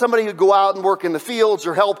time. Somebody who'd go out and work in the fields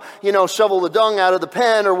or help, shovel the dung out of the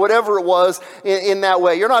pen or whatever it was in that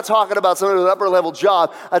way. You're not talking about somebody with an upper level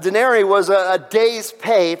job. A denarii was a day's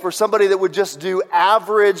pay for somebody that would just do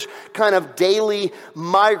average kind of daily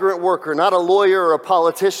migrant worker, not a lawyer or a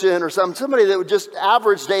politician or somebody that would just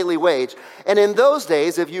average daily wage. And in those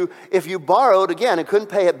days, if you borrowed again and couldn't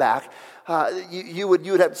pay it back, you would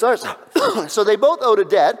have, so they both owed a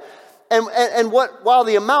debt. And while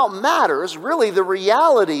the amount matters, really the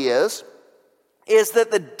reality is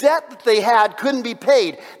that the debt that they had couldn't be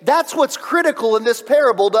paid. That's what's critical in this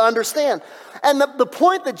parable to understand. And the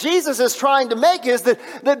point that Jesus is trying to make is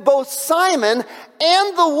that both Simon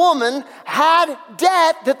and the woman had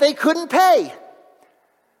debt that they couldn't pay.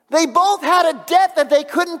 They both had a debt that they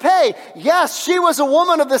couldn't pay. Yes, she was a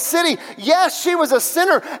woman of the city. Yes, she was a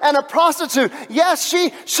sinner and a prostitute. Yes,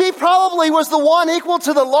 she probably was the one equal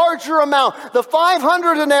to the larger amount, the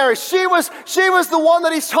 500 denarii. She was the one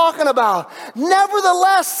that he's talking about.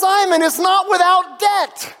 Nevertheless, Simon is not without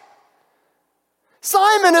debt.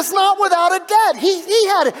 Simon is not without a debt. He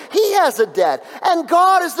has a debt. And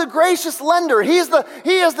God is the gracious lender. He is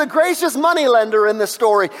the gracious money lender in this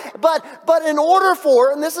story. But in order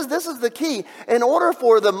for, and this is the key, in order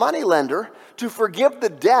for the money lender to forgive the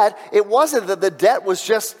debt, it wasn't that the debt was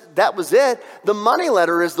just, that was it. The money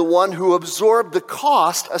lender is the one who absorbed the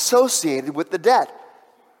cost associated with the debt.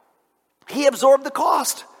 He absorbed the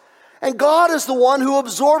cost. And God is the one who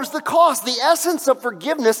absorbs the cost. The essence of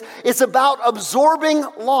forgiveness is about absorbing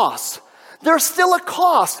loss. There's still a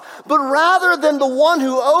cost, but rather than the one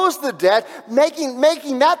who owes the debt,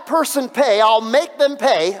 making that person pay, I'll make them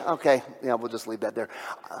pay. Okay, yeah, we'll just leave that there.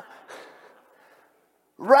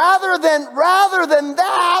 Rather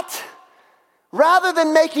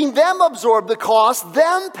than making them absorb the cost,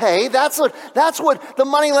 them pay, that's what the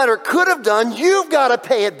moneylender could have done. You've got to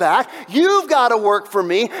pay it back. You've got to work for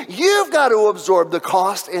me. You've got to absorb the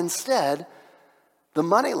cost. Instead, the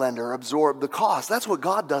moneylender absorbed the cost. That's what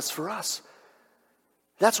God does for us.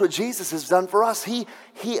 That's what Jesus has done for us. He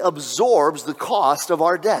absorbs the cost of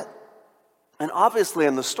our debt. And obviously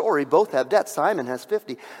in the story, both have debt. Simon has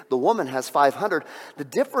 50. The woman has 500. The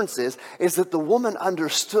difference is that the woman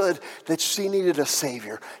understood that she needed a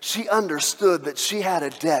Savior. She understood that she had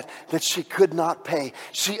a debt that she could not pay.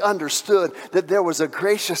 She understood that there was a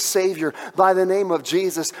gracious Savior by the name of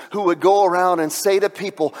Jesus who would go around and say to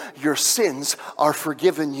people, your sins are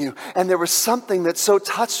forgiven you. And there was something that so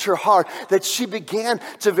touched her heart that she began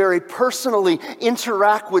to very personally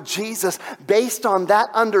interact with Jesus based on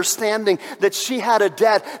that understanding that she had a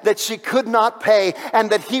debt that she could not pay, and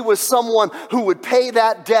that he was someone who would pay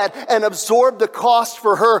that debt and absorb the cost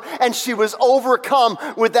for her, and she was overcome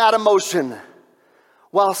with that emotion.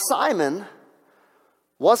 While Simon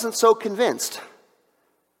wasn't so convinced.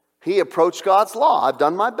 He approached God's law. I've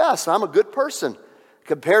done my best. I'm a good person.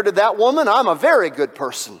 Compared to that woman, I'm a very good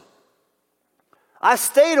person. I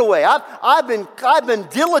stayed away. I've been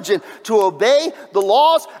diligent to obey the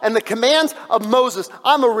laws and the commands of Moses.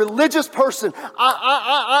 I'm a religious person.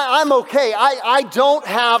 I'm okay. I don't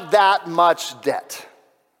have that much debt.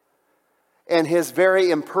 And his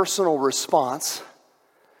very impersonal response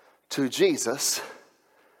to Jesus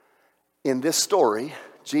in this story,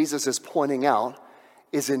 Jesus is pointing out,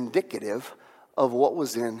 is indicative of what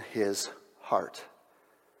was in his heart.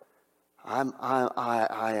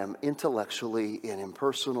 I am intellectually and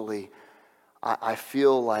impersonally, I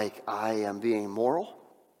feel like I am being moral,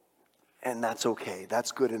 and that's okay.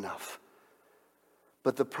 That's good enough.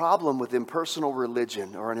 But the problem with impersonal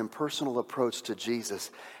religion or an impersonal approach to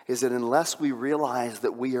Jesus is that unless we realize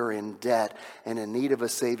that we are in debt and in need of a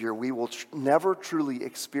Savior, we will never truly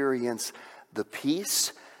experience the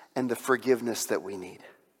peace and the forgiveness that we need.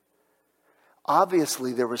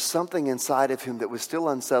 Obviously, there was something inside of him that was still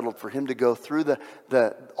unsettled for him to go through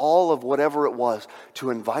the all of whatever it was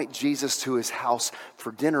to invite Jesus to his house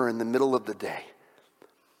for dinner in the middle of the day.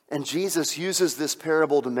 And Jesus uses this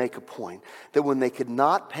parable to make a point that when they could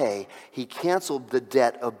not pay, he canceled the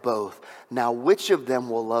debt of both. Now, which of them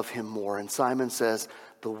will love him more? And Simon says,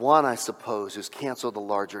 the one, I suppose, who's canceled the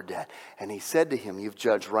larger debt. And he said to him, you've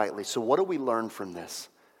judged rightly. So what do we learn from this?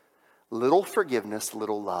 Little forgiveness,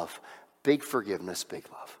 little love. Big forgiveness, big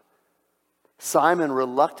love. Simon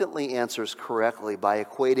reluctantly answers correctly by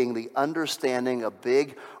equating the understanding of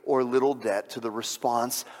big or little debt to the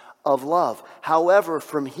response of love. However,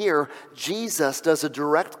 from here, Jesus does a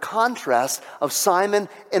direct contrast of Simon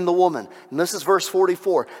and the woman. And this is verse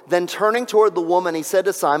 44. Then turning toward the woman, he said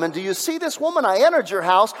to Simon, do you see this woman? I entered your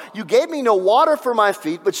house. You gave me no water for my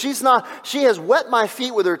feet, but she has wet my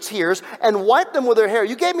feet with her tears and wiped them with her hair.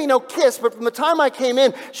 You gave me no kiss, but from the time I came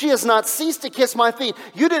in, she has not ceased to kiss my feet.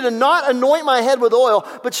 You did not anoint my head with oil,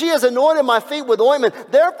 but she has anointed my feet with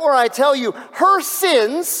ointment. Therefore I tell you, her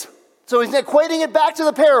sins, so he's equating it back to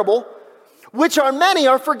the parable, which are many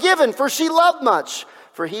are forgiven, for she loved much.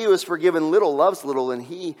 For he who is forgiven little loves little, and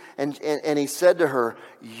he said to her,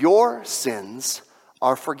 your sins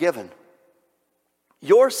are forgiven.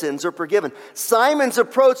 Your sins are forgiven. Simon's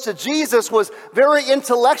approach to Jesus was very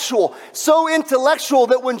intellectual. So intellectual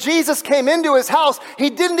that when Jesus came into his house, he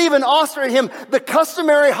didn't even offer him the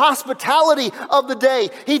customary hospitality of the day.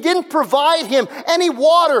 He didn't provide him any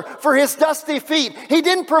water for his dusty feet. He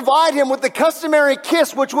didn't provide him with the customary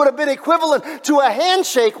kiss, which would have been equivalent to a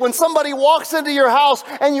handshake when somebody walks into your house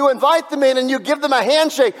and you invite them in and you give them a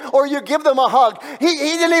handshake or you give them a hug. He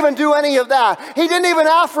didn't even do any of that. He didn't even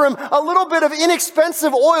offer him a little bit of inexpensive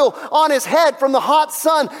oil on his head from the hot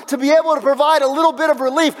sun to be able to provide a little bit of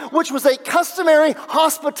relief, which was a customary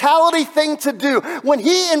hospitality thing to do. When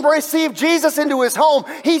he received Jesus into his home,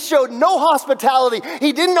 he showed no hospitality.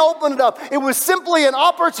 He didn't open it up. It was simply an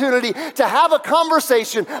opportunity to have a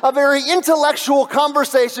conversation, a very intellectual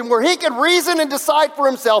conversation where he could reason and decide for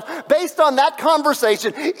himself based on that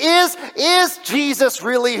conversation, is Jesus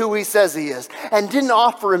really who he says he is? And didn't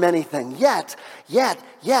offer him anything. Yet,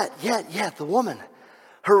 the woman,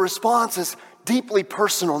 her response is deeply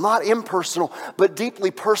personal, not impersonal, but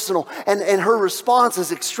deeply personal. And her response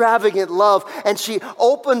is extravagant love. And she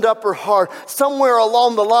opened up her heart. Somewhere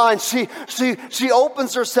along the line, she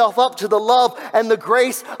opens herself up to the love and the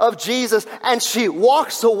grace of Jesus. And she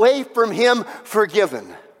walks away from him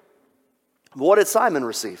forgiven. What did Simon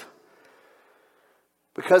receive?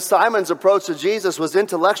 Because Simon's approach to Jesus was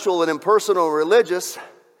intellectual and impersonal and religious,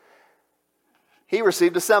 he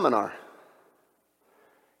received a seminar.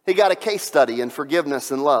 He got a case study in forgiveness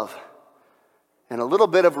and love and a little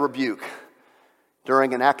bit of rebuke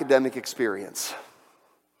during an academic experience.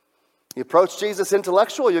 You approach Jesus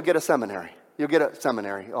intellectual, you'll get a seminary. You'll get a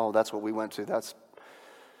seminary. Oh, that's what we went to. That's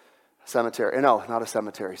a cemetery. No, not a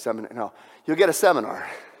cemetery. No, you'll get a seminar.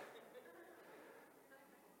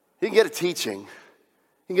 You can get a teaching. You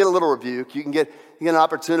can get a little rebuke. You can get an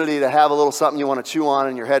opportunity to have a little something you want to chew on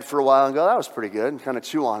in your head for a while and go, that was pretty good, and kind of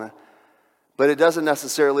chew on it. But it doesn't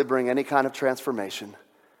necessarily bring any kind of transformation.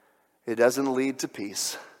 It doesn't lead to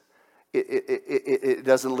peace. It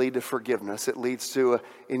doesn't lead to forgiveness. It leads to,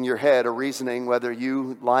 in your head, a reasoning whether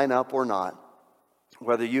you line up or not,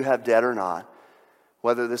 whether you have debt or not,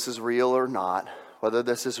 whether this is real or not, whether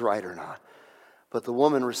this is right or not. But the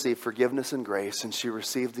woman received forgiveness and grace, and she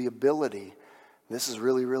received the ability, this is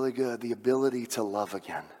really, really good, the ability to love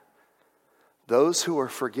again. Those who are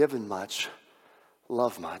forgiven much,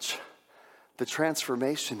 love much. The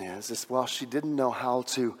transformation is while she didn't know how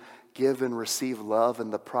to give and receive love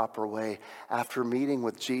in the proper way, after meeting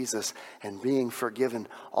with Jesus and being forgiven,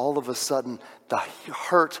 all of a sudden the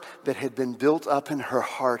hurt that had been built up in her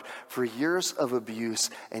heart for years of abuse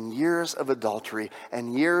and years of adultery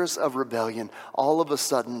and years of rebellion, all of a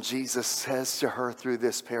sudden Jesus says to her through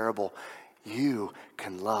this parable, you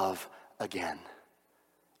can love again.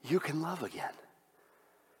 You can love again.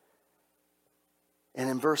 And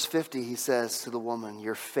in verse 50, he says to the woman,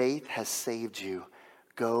 your faith has saved you.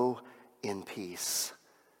 Go in peace.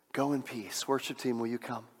 Go in peace. Worship team, will you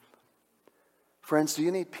come? Friends, do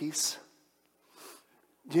you need peace?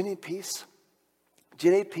 Do you need peace? Do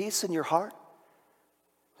you need peace in your heart?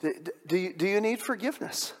 Do you need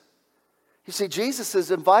forgiveness? You see, Jesus is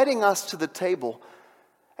inviting us to the table.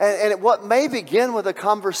 And what may begin with a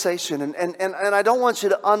conversation, and I don't want you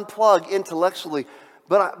to unplug intellectually,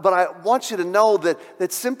 but I want you to know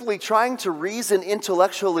that simply trying to reason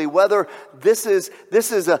intellectually whether this is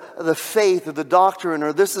the faith or the doctrine,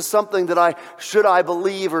 or this is something that should I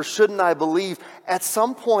believe or shouldn't I believe, at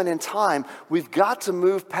some point in time, we've got to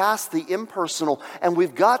move past the impersonal, and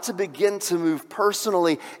we've got to begin to move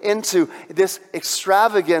personally into this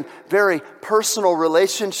extravagant, very personal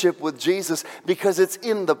relationship with Jesus, because it's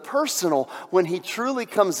in the personal when he truly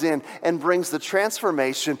comes in and brings the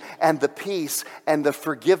transformation and the peace and the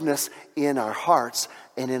forgiveness in our hearts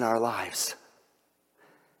and in our lives.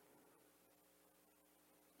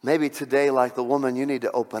 Maybe today, like the woman, you need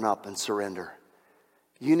to open up and surrender.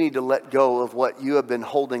 You need to let go of what you have been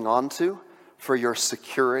holding on to for your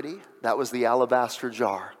security. That was the alabaster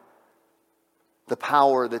jar. The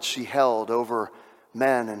power that she held over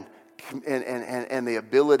men and the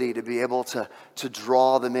ability to be able to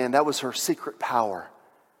draw them in. That was her secret power.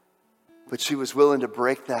 But she was willing to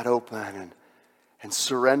break that open and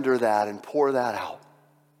surrender that and pour that out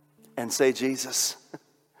and say, Jesus,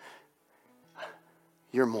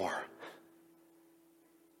 you're more.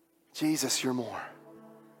 Jesus, you're more.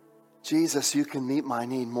 Jesus, you can meet my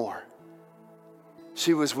need more.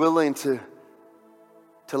 She was willing to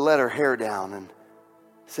let her hair down and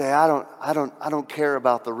say, I don't care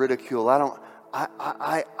about the ridicule.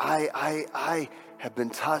 I have been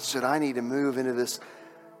touched that I need to move into this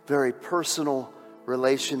very personal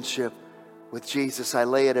relationship with Jesus. I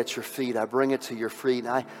lay it at your feet. I bring it to your feet.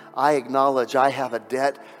 I acknowledge I have a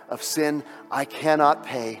debt of sin I cannot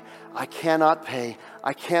pay. I cannot pay.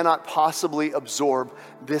 I cannot possibly absorb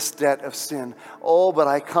this debt of sin. Oh, but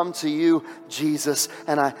I come to you, Jesus,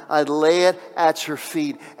 and I lay it at your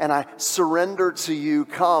feet, and I surrender to you.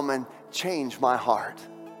 Come and change my heart.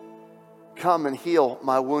 Come and heal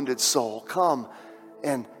my wounded soul. Come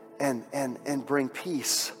and bring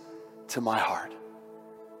peace to my heart.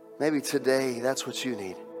 Maybe today that's what you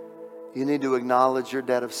need. You need to acknowledge your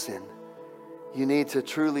debt of sin. You need to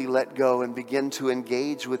truly let go and begin to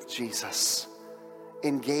engage with Jesus.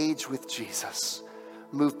 Engage with Jesus.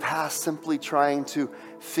 Move past simply trying to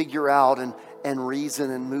figure out and reason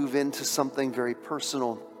and move into something very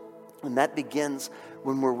personal. And that begins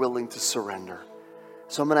when we're willing to surrender.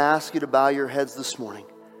 So I'm going to ask you to bow your heads this morning.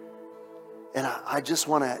 And I just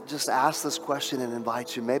want to ask this question and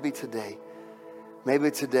invite you. Maybe today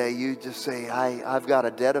you just say, I've got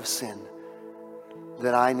a debt of sin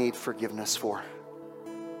that I need forgiveness for.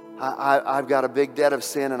 I've got a big debt of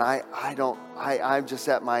sin, and I'm just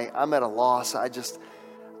I'm at a loss.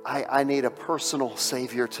 I need a personal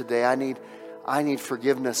Savior today. I need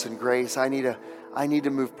forgiveness and grace. I need to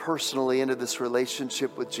move personally into this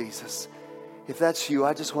relationship with Jesus. If that's you,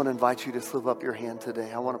 I just want to invite you to slip up your hand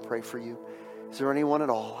today. I want to pray for you. Is there anyone at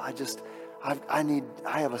all? I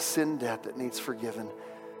have a sin debt that needs forgiven.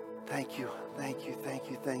 Thank you,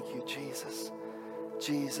 Jesus.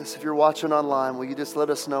 Jesus, if you're watching online, will you just let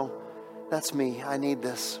us know? That's me. I need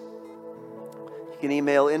this. You can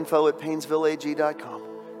email info@painesvilleag.com.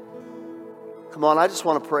 Come on, I just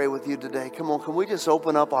want to pray with you today. Come on, can we just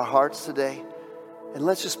open up our hearts today? And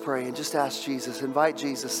let's just pray and just ask Jesus, invite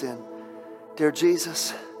Jesus in. Dear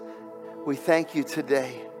Jesus, we thank you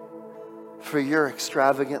today for your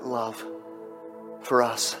extravagant love for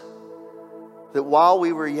us. That while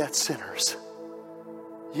we were yet sinners,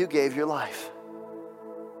 you gave your life.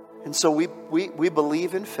 And so we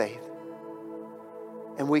believe in faith,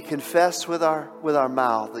 and we confess with our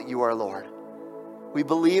mouth that you are Lord. We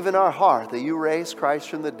believe in our heart that you raised Christ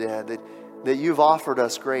from the dead, that you've offered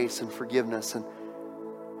us grace and forgiveness.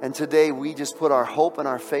 And today we just put our hope and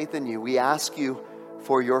our faith in you. We ask you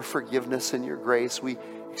for your forgiveness and your grace. We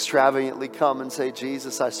extravagantly come and say,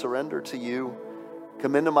 Jesus, I surrender to you.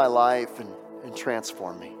 Come into my life and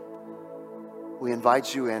transform me. We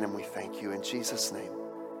invite you in and we thank you. In Jesus' name.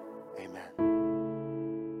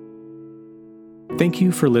 Thank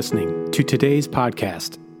you for listening to today's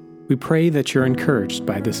podcast. We pray that you're encouraged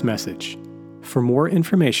by this message. For more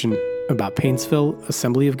information about Painesville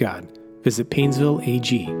Assembly of God, visit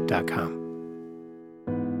painesvilleag.com.